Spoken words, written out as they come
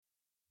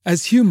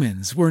As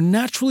humans, we're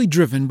naturally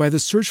driven by the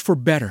search for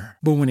better.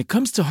 But when it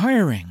comes to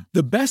hiring,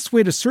 the best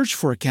way to search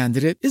for a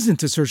candidate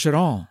isn't to search at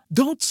all.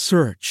 Don't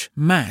search,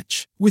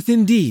 match with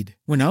Indeed.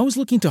 When I was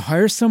looking to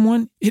hire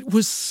someone, it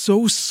was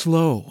so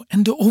slow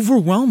and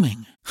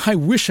overwhelming. I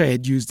wish I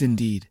had used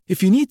Indeed.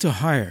 If you need to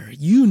hire,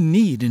 you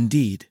need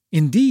Indeed.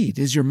 Indeed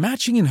is your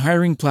matching and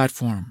hiring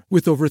platform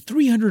with over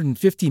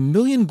 350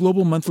 million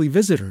global monthly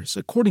visitors,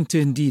 according to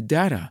Indeed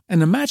data,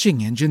 and a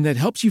matching engine that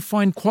helps you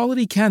find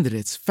quality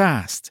candidates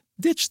fast.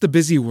 Ditch the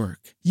busy work.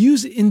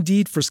 Use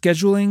Indeed for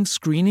scheduling,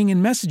 screening,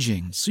 and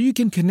messaging so you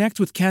can connect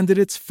with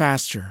candidates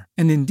faster.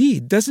 And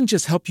Indeed doesn't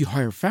just help you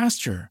hire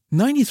faster.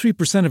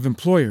 93% of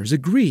employers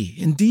agree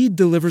Indeed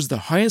delivers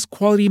the highest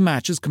quality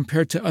matches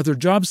compared to other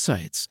job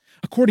sites,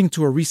 according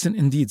to a recent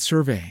Indeed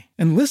survey.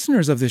 And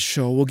listeners of this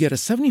show will get a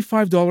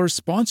 $75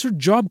 sponsored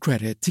job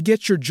credit to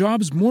get your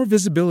jobs more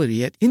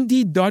visibility at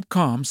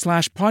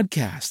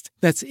Indeed.com/podcast.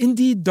 That's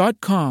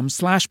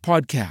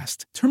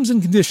Indeed.com/podcast. Terms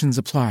and conditions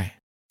apply.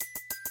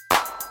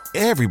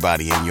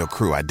 Everybody in your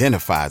crew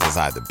identifies as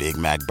either Big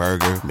Mac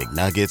Burger,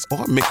 McNuggets,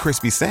 or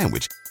McCrispy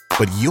Sandwich.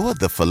 But you're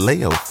the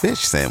Filet-O-Fish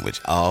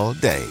Sandwich all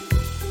day.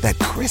 That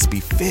crispy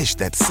fish,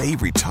 that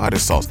savory tartar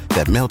sauce,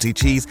 that melty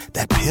cheese,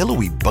 that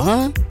pillowy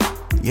bun.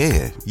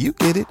 Yeah, you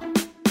get it.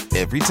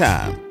 Every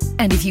time.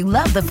 And if you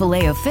love the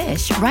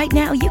Filet-O-Fish, right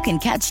now you can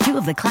catch two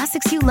of the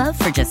classics you love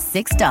for just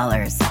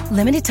 $6.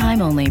 Limited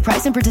time only.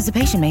 Price and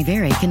participation may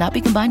vary. Cannot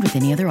be combined with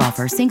any other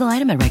offer. Single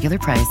item at regular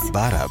price.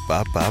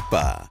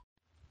 Ba-da-ba-ba-ba.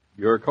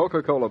 Your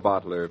Coca-Cola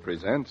bottler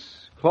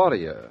presents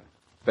Claudia,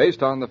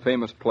 based on the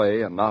famous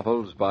play and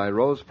novels by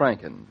Rose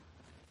Franken.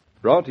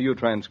 Brought to you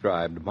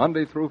transcribed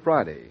Monday through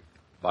Friday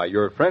by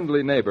your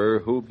friendly neighbor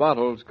who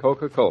bottles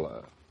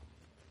Coca-Cola.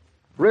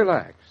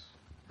 Relax,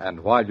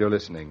 and while you're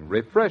listening,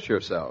 refresh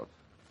yourself.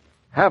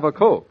 Have a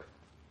Coke.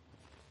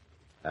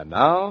 And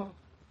now,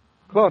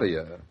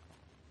 Claudia.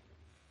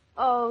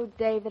 Oh,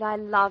 David, I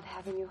love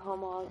having you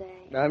home all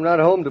day. I'm not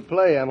home to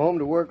play. I'm home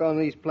to work on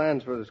these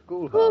plans for the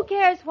schoolhouse. Who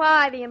cares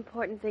why? The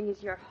important thing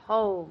is you're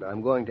home.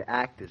 I'm going to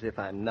act as if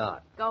I'm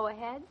not. Go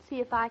ahead,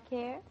 see if I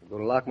care. I'm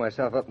going to lock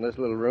myself up in this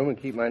little room and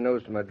keep my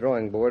nose to my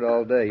drawing board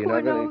all day. You're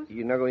not going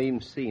to even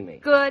see me.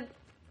 Good.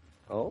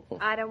 Oh?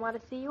 I don't want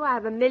to see you. I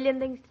have a million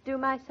things to do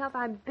myself.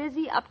 I'm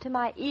busy up to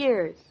my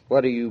ears.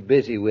 What are you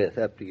busy with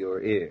up to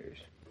your ears?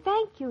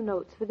 Thank you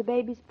notes for the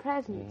baby's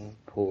presents.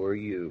 Poor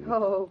you.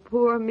 Oh,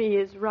 poor me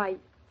is right.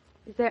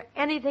 Is there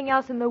anything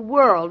else in the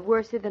world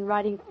worser than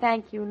writing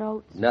thank you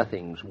notes?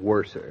 Nothing's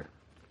worser.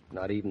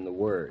 Not even the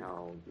word.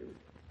 Oh, you...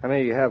 How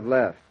many do you have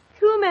left?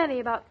 Too many,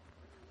 about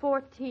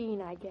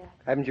 14, I guess.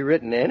 Haven't you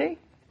written any?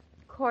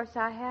 Of course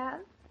I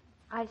have.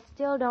 I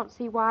still don't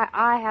see why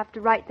I have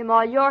to write them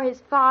all. You're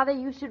his father.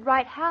 You should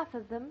write half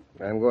of them.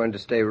 I'm going to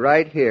stay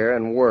right here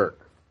and work.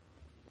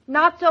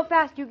 Not so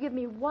fast. You give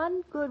me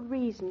one good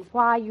reason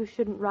why you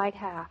shouldn't write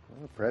half.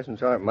 Well, the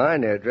presents aren't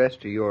mine. They're addressed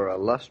to your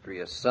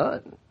illustrious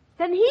son.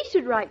 Then he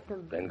should write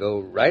them. Then go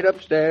right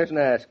upstairs and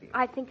ask him.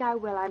 I think I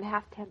will. I'm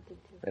half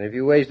tempted to. And if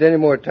you waste any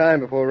more time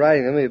before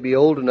writing them, he'll be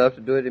old enough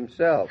to do it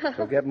himself.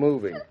 So get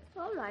moving.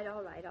 All right.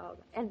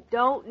 And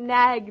don't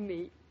nag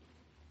me.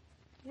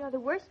 You know,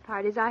 the worst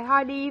part is I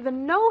hardly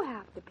even know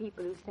half the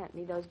people who sent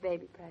me those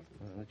baby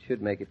presents. Well, it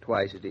should make it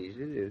twice as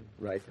easy to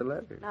write the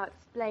letter. Now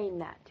explain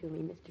that to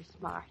me, Mr.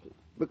 Smarty.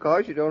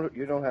 Because you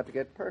don't have to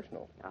get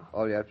personal. Oh.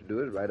 All you have to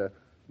do is write a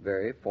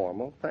very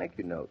formal thank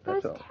you note.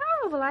 That's all. That's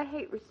terrible. I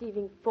hate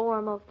receiving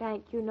formal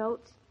thank you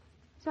notes.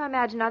 So I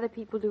imagine other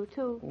people do,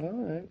 too. All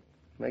right.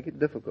 Make it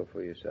difficult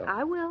for yourself.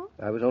 I will.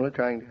 I was only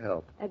trying to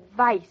help.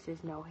 Advice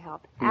is no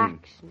help.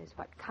 Action is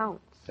what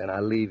counts. Then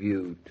I'll leave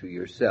you to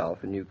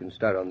yourself, and you can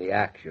start on the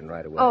action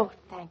right away. Oh,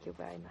 thank you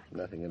very much.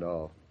 Nothing at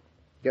all.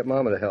 Get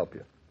Mama to help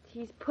you.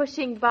 He's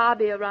pushing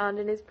Bobby around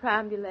in his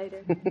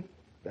perambulator.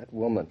 That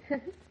woman.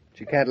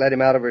 She can't let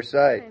him out of her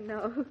sight. I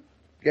know.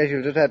 Guess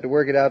you'll just have to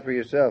work it out for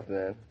yourself,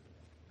 then.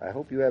 I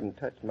hope you haven't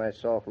touched my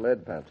soft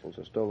lead pencils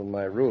or stolen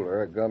my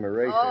ruler or gum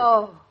eraser.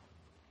 Oh,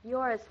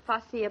 you're as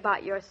fussy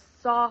about your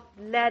soft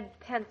lead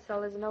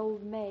pencil as an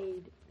old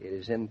maid. It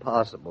is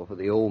impossible for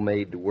the old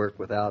maid to work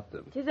without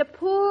them. 'Tis a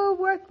poor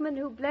workman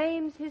who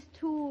blames his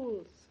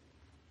tools.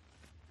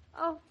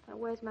 Oh, now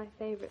where's my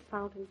favorite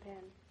fountain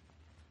pen?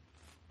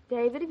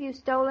 David, have you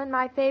stolen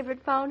my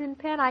favorite fountain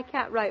pen? I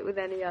can't write with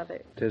any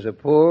other. 'Tis a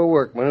poor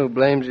workman who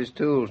blames his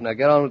tools. Now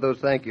get on with those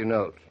thank you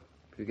notes.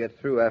 If you get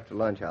through after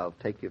lunch, I'll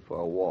take you for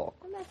a walk.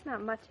 Well, that's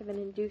not much of an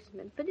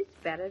inducement, but it's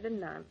better than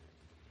none.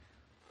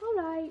 All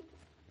right.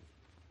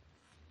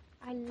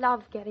 I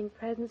love getting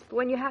presents, but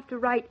when you have to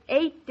write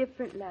 8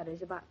 different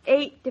letters about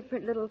 8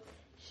 different little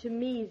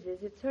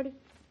chemises, it sort of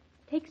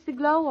takes the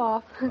glow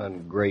off.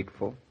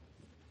 Ungrateful.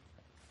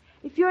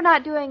 If you're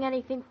not doing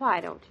anything,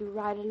 why don't you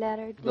write a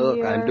letter, dear?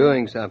 Look, I'm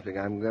doing something.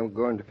 I'm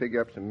going to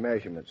figure up some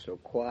measurements, so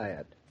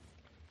quiet.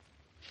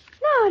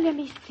 Now, let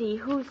me see.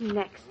 Who's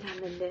next on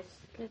the list?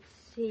 Let's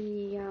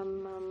see.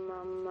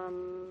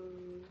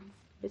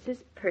 This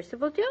is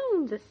Percival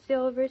Jones, a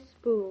silver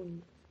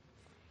spoon.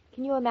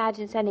 Can you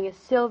imagine sending a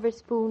silver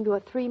spoon to a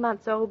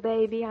 3-month-old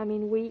baby? I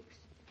mean, weeks.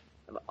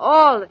 Of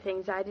all the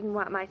things I didn't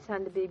want my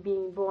son to be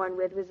being born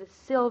with was a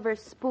silver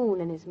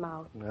spoon in his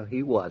mouth. No,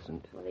 he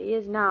wasn't. Well, he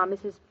is now.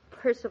 Mrs.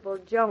 Percival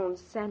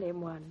Jones sent him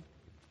one.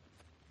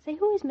 Say,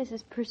 who is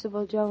Mrs.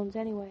 Percival Jones,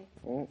 anyway?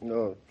 Oh,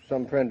 no,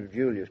 some friend of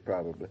Julia's,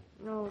 probably.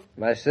 No.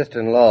 My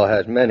sister-in-law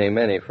has many,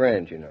 many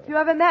friends, you know. You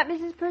ever met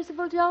Mrs.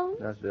 Percival Jones?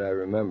 Not that I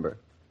remember.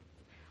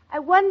 I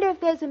wonder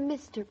if there's a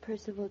Mr.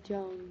 Percival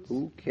Jones.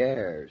 Who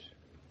cares?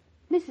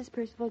 Mrs.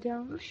 Percival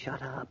Jones? Well,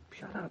 shut up.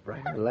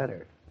 Write her a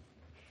letter.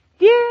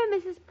 Dear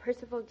Mrs.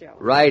 Percival Jones.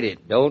 Write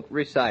it. Don't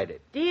recite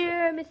it.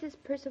 Dear Mrs.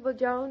 Percival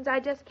Jones, I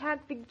just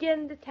can't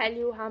begin to tell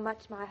you how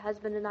much my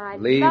husband and I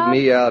Leave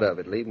me out of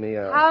it. Leave me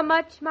out. How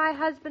much my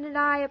husband and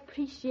I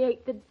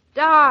appreciate the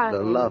darling...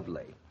 The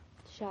lovely.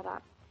 Shut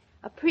up.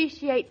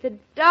 Appreciate the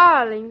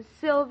darling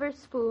silver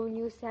spoon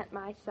you sent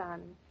my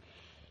son.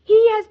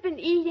 He has been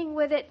eating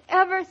with it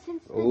ever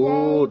since the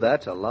Oh, day...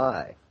 that's a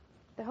lie.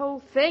 The whole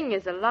thing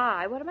is a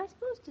lie. What am I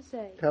supposed to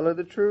say? Tell her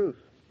the truth.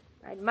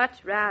 I'd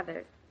much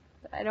rather,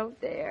 but I don't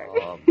dare.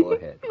 Oh, go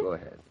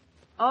ahead.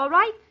 All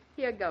right,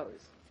 here goes.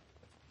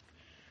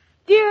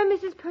 Dear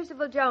Mrs.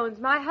 Percival Jones,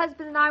 my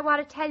husband and I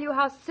want to tell you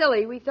how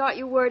silly we thought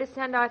you were to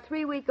send our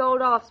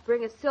 3-week-old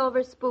offspring a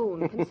silver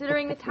spoon.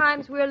 Considering the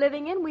times we're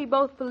living in, we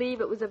both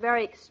believe it was a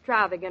very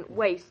extravagant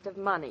waste of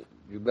money.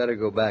 You better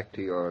go back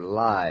to your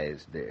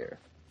lies, dear.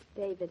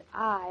 David,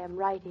 I am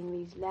writing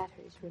these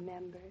letters,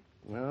 remember?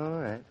 All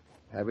right.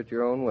 Have it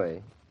your own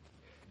way.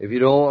 If you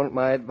don't want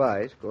my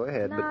advice, go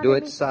ahead, Now, but do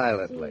let it me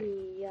silently.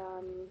 See,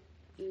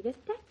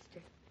 Edith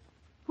Dexter.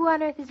 Who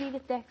on earth is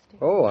Edith Dexter?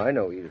 Oh, I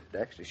know Edith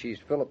Dexter. She's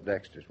Philip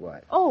Dexter's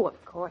wife. Oh,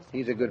 of course.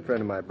 He's a good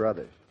friend of my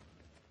brother's.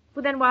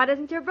 Well, then why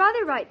doesn't your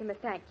brother write them a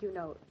thank you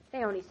note?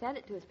 They only sent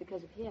it to us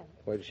because of him.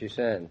 What did she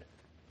send?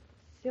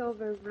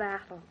 Silver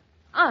rattle.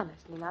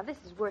 Honestly, now, this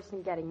is worse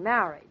than getting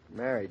married.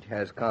 Marriage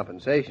has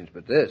compensations,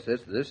 but this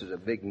is a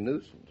big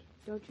nuisance.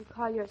 Don't you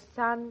call your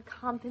son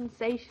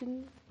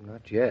compensation?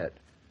 Not yet.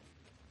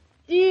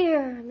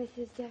 Dear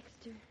Mrs.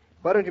 Dexter.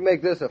 Why don't you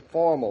make this a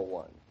formal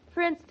one?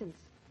 For instance?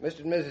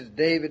 Mr. and Mrs.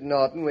 David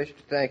Norton wish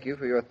to thank you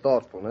for your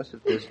thoughtfulness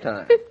at this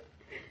time.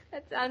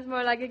 That sounds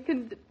more like a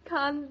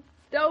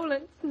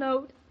condolence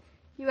note.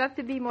 You have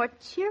to be more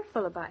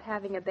cheerful about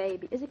having a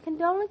baby. Is it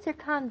condolence or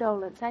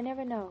condolence? I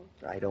never know.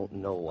 I don't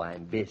know.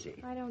 I'm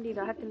busy. I don't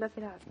either. I'll have to look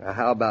it up. Now,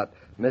 how about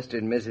Mr.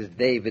 and Mrs.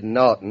 David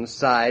Norton's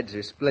sides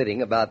are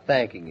splitting about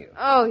thanking you?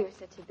 Oh, you're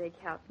such a big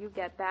help. You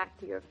get back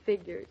to your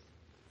figures.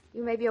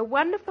 You may be a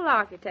wonderful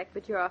architect,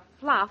 but you're a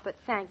flop at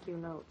thank you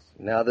notes.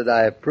 Now that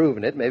I have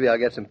proven it, maybe I'll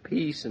get some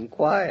peace and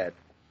quiet.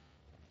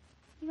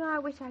 You know, I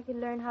wish I could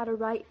learn how to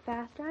write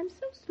faster. I'm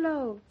so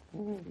slow.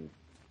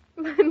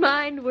 My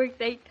mind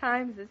works 8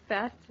 times as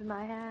fast as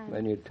my hand.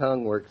 And your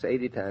tongue works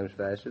 80 times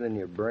faster than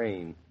your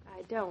brain.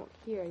 I don't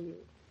hear you.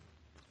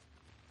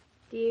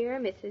 Dear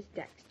Mrs.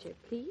 Dexter,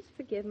 please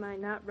forgive my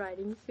not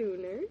writing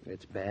sooner.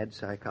 It's bad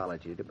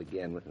psychology to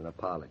begin with an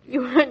apology.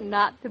 You are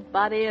not to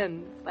butt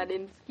in,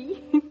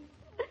 Buttinsky.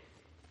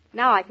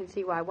 Now I can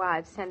see why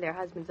wives send their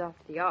husbands off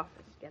to the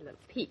office to get a little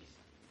peace.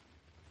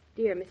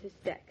 Dear Mrs.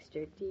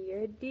 Dexter,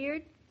 dear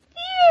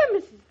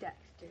Mrs.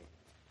 Dexter.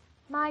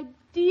 My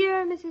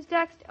dear Mrs.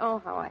 Dexter.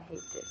 Oh, how I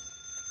hate this.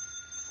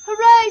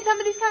 Hooray,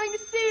 somebody's coming to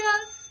see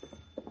us.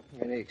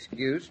 Any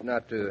excuse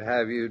not to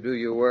have you do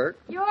your work?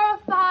 You're a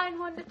fine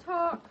one to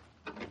talk.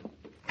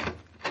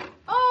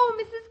 Oh,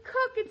 Mrs.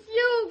 Cook, it's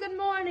you. Good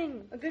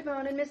morning. Good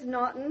morning, Miss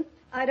Norton.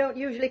 I don't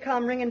usually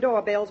come ringing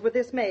doorbells with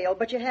this mail,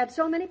 but you had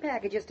so many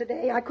packages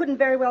today, I couldn't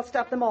very well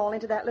stuff them all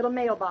into that little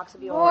mailbox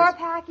of yours. More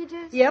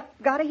packages?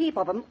 Yep, got a heap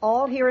of them,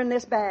 all here in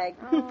this bag.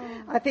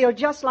 Oh. I feel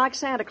just like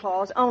Santa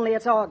Claus, only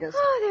it's August.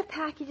 Oh, they're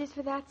packages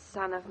for that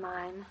son of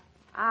mine.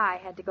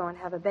 I had to go and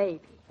have a baby.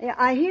 Yeah,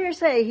 I hear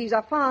say he's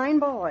a fine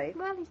boy.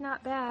 Well, he's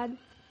not bad.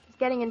 He's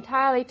getting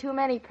entirely too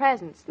many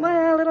presents, though.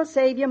 Well, it'll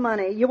save you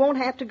money. You won't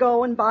have to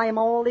go and buy him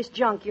all this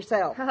junk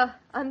yourself.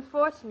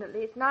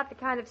 Unfortunately, it's not the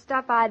kind of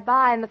stuff I'd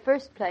buy in the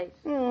first place.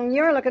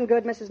 You're looking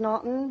good, Mrs.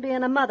 Norton.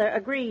 Being a mother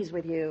agrees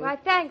with you. Why,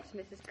 thanks,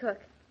 Mrs. Cook.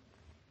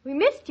 We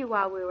missed you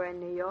while we were in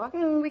New York.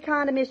 We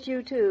kind of missed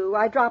you, too.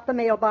 I dropped the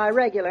mail by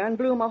regular and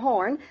blew my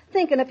horn,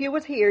 thinking if you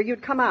was here,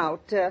 you'd come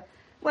out.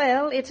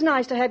 Well, it's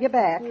nice to have you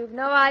back. You've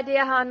no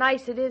idea how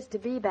nice it is to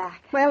be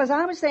back. Well, as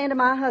I was saying to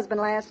my husband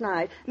last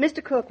night,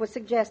 Mr. Cook was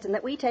suggesting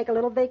that we take a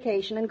little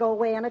vacation and go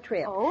away on a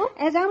trip. Oh?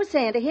 As I was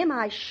saying to him,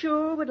 I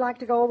sure would like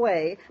to go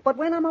away. But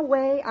when I'm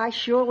away, I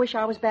sure wish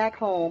I was back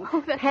home.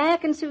 Oh,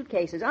 Packing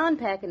suitcases,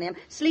 unpacking them,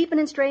 sleeping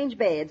in strange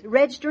beds,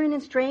 registering in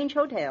strange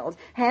hotels,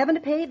 having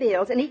to pay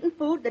bills, and eating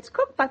food that's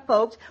cooked by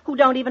folks who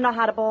don't even know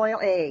how to boil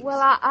eggs.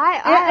 Well,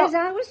 As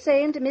I was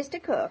saying to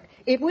Mr. Cook,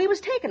 if we was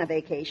taking a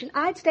vacation,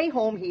 I'd stay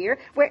home here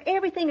where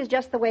everything is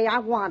just the way I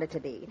want it to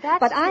be.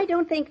 But I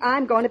don't think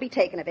I'm going to be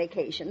taking a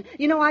vacation.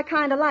 You know, I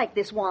kind of like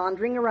this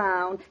wandering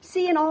around,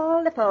 seeing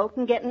all the folk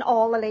and getting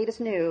all the latest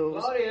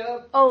news.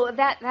 Claudia! Oh,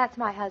 that's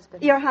my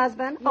husband. Your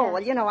husband? Yes. Oh,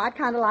 well, you know, I'd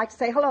kind of like to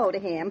say hello to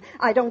him.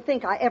 I don't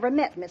think I ever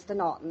met Mr.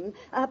 Norton.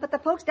 But the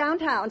folks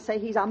downtown say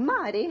he's a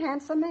mighty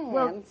handsome man.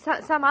 Well,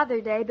 some other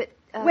day, but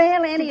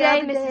Well, any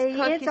today, other Mrs. day,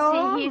 Cook, it's you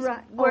all see, he's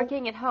right.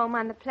 working at home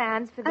on the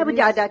plans for the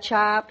But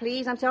child,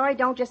 please, I'm sorry,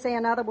 don't just say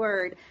another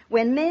word.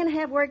 When men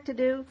have work to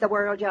do, the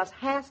world just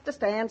has to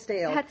stand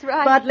still. That's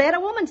right. But let a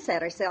woman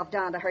set herself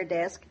down to her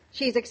desk.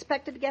 She's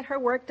expected to get her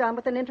work done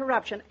with an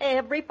interruption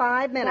every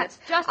 5 minutes.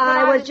 That's just what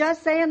I was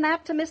just saying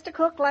that to Mr.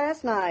 Cook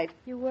last night.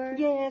 You were?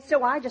 Yes,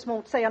 so I just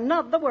won't say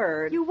another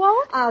word. You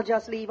won't? I'll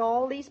just leave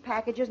all these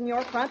packages in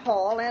your front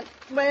hall and,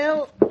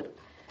 well,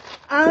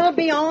 I'll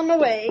be on my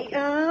way.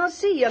 I'll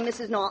see you,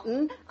 Mrs.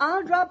 Norton.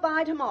 I'll drop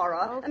by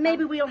tomorrow. Okay.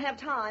 Maybe we'll have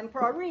time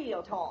for a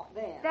real talk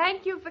then.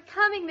 Thank you for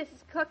coming,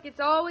 Mrs. Cook. It's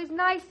always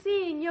nice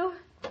seeing you.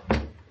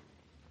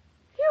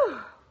 Phew,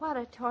 what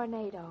a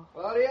tornado.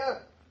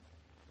 Claudia,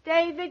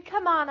 David,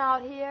 come on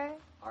out here.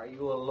 are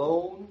you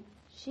alone?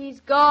 She's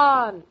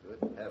gone.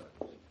 Good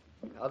heavens.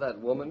 How that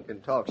woman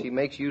can talk. She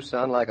makes you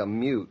sound like a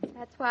mute.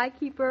 That's why I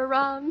keep her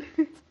around.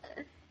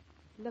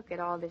 Look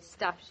at all this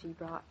stuff she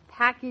brought.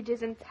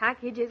 Packages and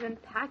packages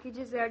and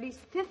packages. There are at least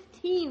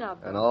 15 of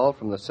them. And all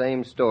from the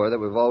same store that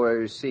we've already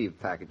received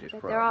packages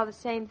But from. they're all the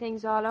same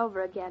things all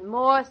over again.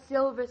 More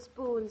silver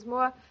spoons,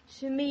 more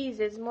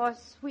chemises, more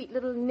sweet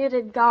little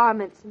knitted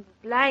garments and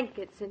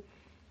blankets and...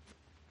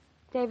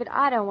 David,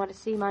 I don't want to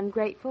seem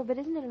ungrateful, but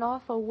isn't it an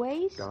awful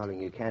waste? Darling,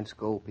 you can't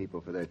scold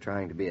people for their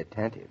trying to be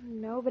attentive.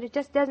 No, but it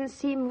just doesn't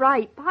seem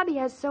right. Bobby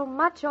has so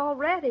much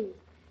already.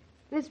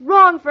 And it's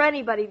wrong for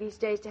anybody these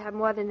days to have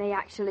more than they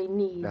actually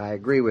need. I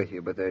agree with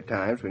you, but there are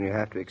times when you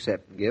have to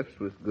accept gifts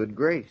with good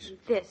grace.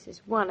 This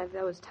is one of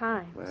those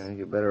times. Well,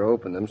 you better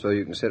open them so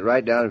you can sit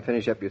right down and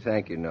finish up your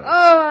thank you note.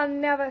 Oh, I'll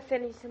never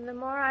finish them. The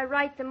more I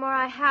write, the more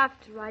I have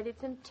to write.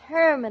 It's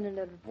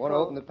interminable. Want to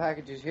open the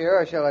packages here,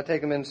 or shall I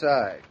take them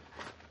inside?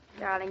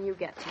 Darling, you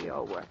get to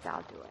your work.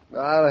 I'll do it.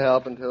 I'll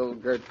help until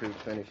Gertrude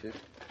finishes.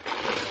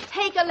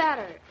 Take a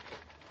letter.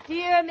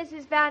 Dear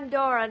Mrs. Van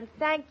Doren,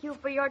 thank you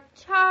for your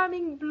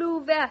charming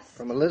blue vest.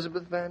 From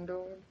Elizabeth Van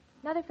Doren?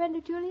 Another friend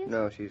of Julia's?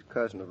 No, she's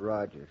cousin of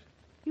Roger's.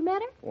 You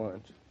met her?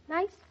 Once.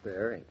 Nice?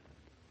 Very.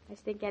 I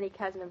think any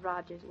cousin of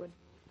Roger's would.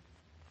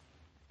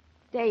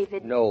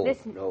 David, No,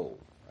 listen. no.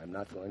 I'm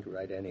not going to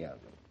write any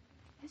of them.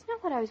 That's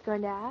not what I was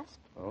going to ask.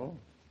 Oh?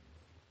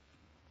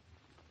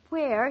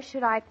 Where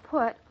should I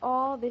put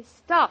all this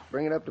stuff?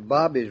 Bring it up to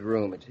Bobby's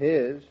room. It's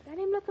his. Let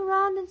him look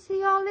around and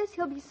see all this.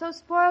 He'll be so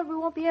spoiled we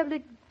won't be able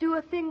to do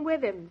a thing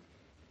with him.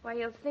 Why,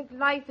 he'll think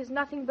life is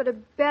nothing but a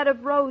bed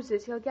of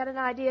roses. He'll get an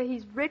idea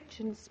he's rich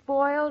and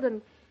spoiled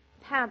and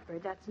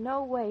pampered. That's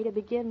no way to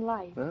begin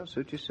life. Well,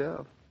 suit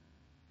yourself.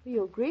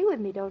 You agree with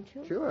me, don't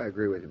you? Sure, I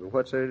agree with you, but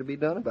what's there to be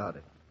done about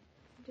it?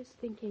 I'm just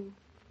thinking.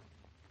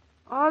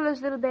 All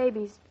those little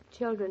babies,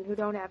 children who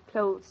don't have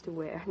clothes to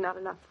wear, not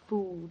enough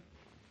food.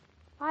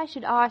 Why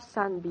should our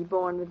son be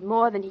born with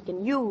more than he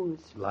can use?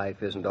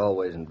 Life isn't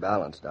always in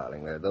balance,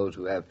 darling. There are those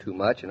who have too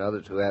much and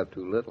others who have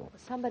too little.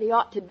 Somebody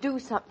ought to do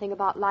something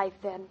about life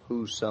then.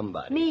 Who's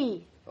somebody?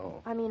 Me.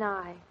 Oh. I mean,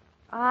 I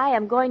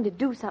am going to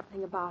do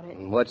something about it.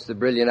 And what's the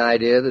brilliant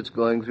idea that's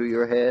going through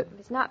your head?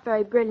 It's not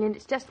very brilliant.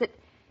 It's just that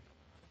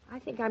I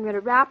think I'm going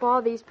to wrap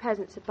all these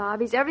presents of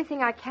Bobby's,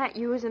 everything I can't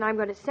use, and I'm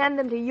going to send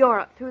them to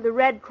Europe through the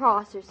Red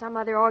Cross or some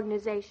other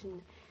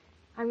organization.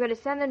 I'm going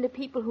to send them to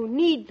people who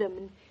need them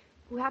and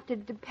who have to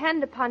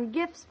depend upon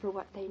gifts for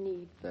what they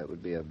need. That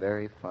would be a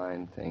very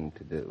fine thing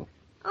to do.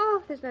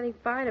 Oh, there's nothing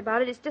fine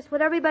about it. It's just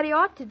what everybody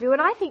ought to do,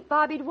 and I think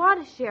Bobby'd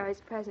want to share his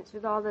presents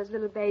with all those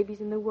little babies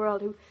in the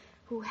world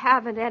who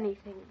haven't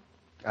anything.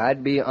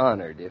 I'd be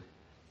honored if,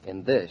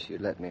 in this,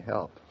 you'd let me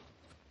help.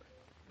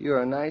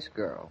 You're a nice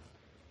girl.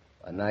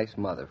 A nice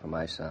mother for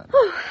my son.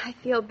 I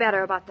feel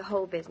better about the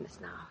whole business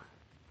now.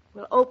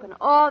 We'll open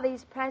all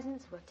these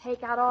presents, we'll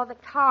take out all the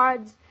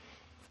cards,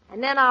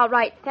 and then I'll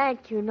write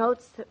thank you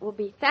notes that will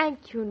be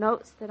thank you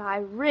notes that I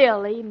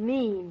really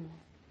mean.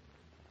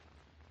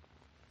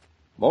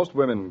 Most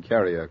women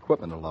carry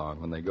equipment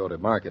along when they go to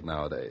market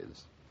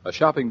nowadays. A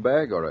shopping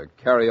bag or a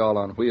carry-all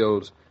on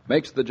wheels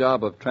makes the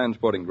job of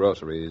transporting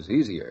groceries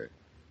easier.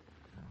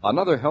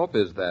 Another help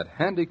is that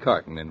handy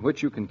carton in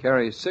which you can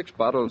carry 6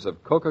 bottles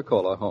of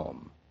Coca-Cola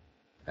home.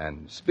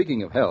 And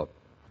speaking of help,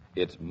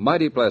 it's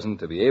mighty pleasant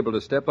to be able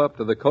to step up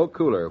to the Coke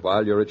cooler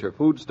while you're at your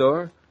food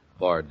store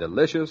for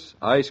delicious,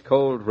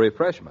 ice-cold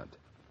refreshment.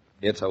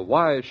 It's a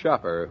wise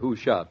shopper who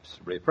shops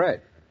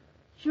refresh.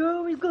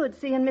 Sure was good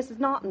seeing Mrs.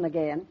 Norton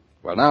again.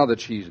 Well, now that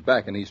she's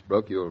back in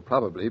Eastbrook, you'll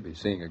probably be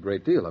seeing a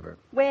great deal of her.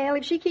 Well,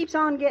 if she keeps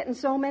on getting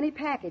so many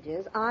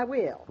packages, I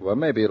will. Well,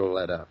 maybe it'll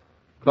let up.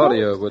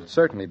 Claudia would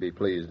certainly be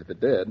pleased if it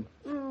did.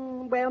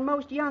 Well,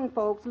 most young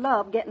folks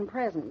love getting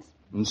presents.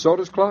 And so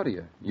does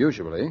Claudia,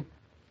 usually.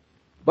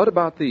 But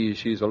about these,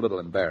 she's a little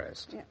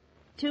embarrassed. Yeah.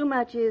 Too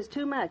much is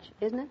too much,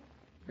 isn't it?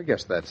 I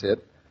guess that's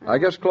it. I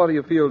guess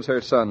Claudia feels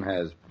her son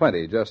has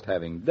plenty just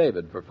having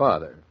David for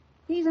father.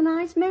 He's a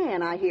nice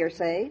man, I hear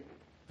say.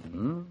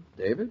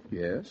 David,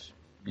 yes.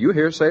 You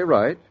hear say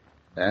right.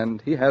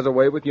 And he has a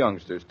way with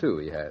youngsters, too,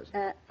 he has.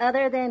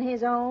 Other than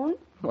his own?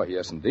 Well,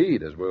 yes,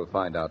 indeed, as we'll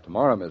find out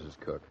tomorrow, Mrs.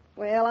 Cook.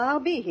 Well, I'll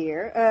be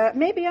here.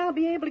 Maybe I'll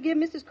be able to give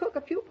Mrs. Cook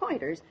a few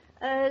pointers.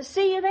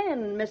 See you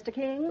then, Mr.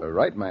 King.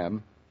 Right,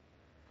 ma'am.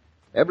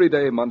 Every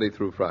day, Monday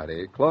through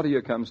Friday,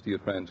 Claudia comes to you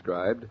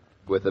transcribed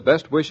with the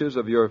best wishes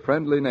of your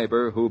friendly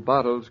neighbor who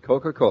bottles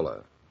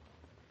Coca-Cola.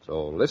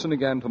 So listen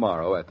again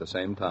tomorrow at the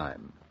same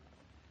time.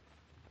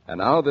 And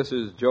now this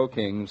is Joe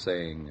King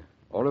saying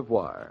au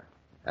revoir.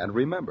 And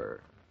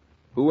remember,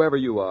 whoever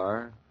you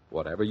are,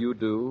 whatever you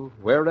do,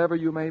 wherever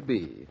you may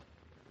be,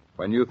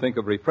 when you think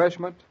of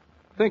refreshment,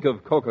 think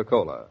of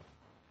Coca-Cola.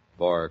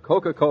 For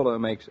Coca-Cola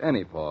makes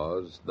any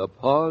pause the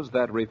pause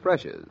that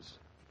refreshes.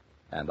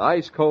 And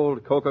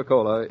ice-cold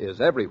Coca-Cola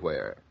is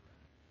everywhere.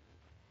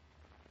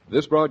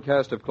 This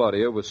broadcast of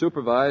Claudia was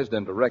supervised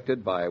and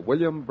directed by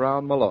William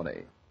Brown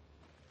Maloney.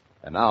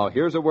 And now,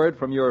 here's a word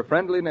from your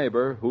friendly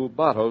neighbor who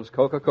bottles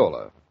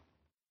Coca-Cola.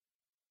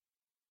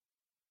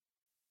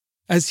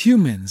 As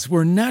humans,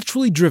 we're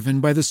naturally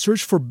driven by the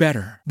search for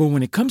better. But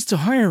when it comes to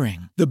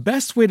hiring, the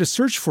best way to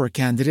search for a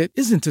candidate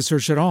isn't to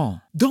search at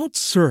all. Don't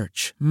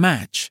search,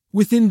 match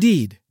with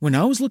Indeed. When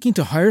I was looking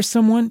to hire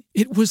someone,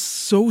 it was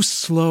so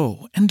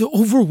slow and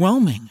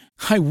overwhelming.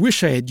 I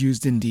wish I had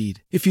used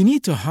Indeed. If you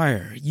need to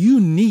hire,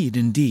 you need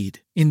Indeed.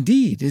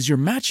 Indeed is your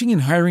matching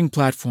and hiring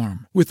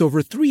platform with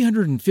over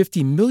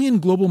 350 million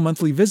global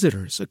monthly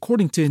visitors,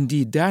 according to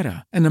Indeed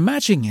data, and a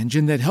matching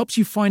engine that helps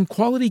you find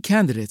quality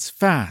candidates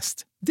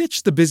fast.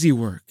 Ditch the busy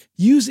work.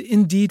 Use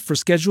Indeed for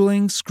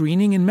scheduling,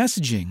 screening, and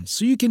messaging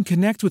so you can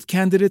connect with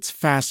candidates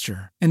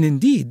faster. And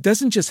Indeed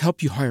doesn't just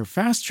help you hire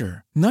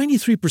faster.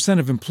 93%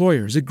 of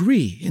employers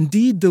agree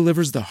Indeed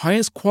delivers the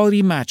highest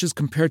quality matches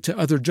compared to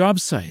other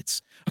job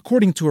sites,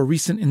 according to a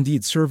recent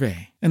Indeed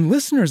survey. And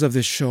listeners of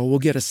this show will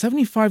get a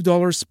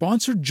 $75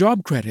 sponsored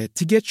job credit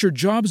to get your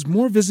jobs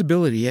more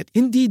visibility at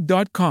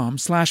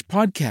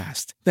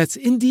Indeed.com/podcast. That's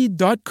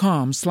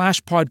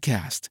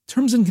Indeed.com/podcast.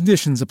 Terms and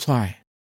conditions apply.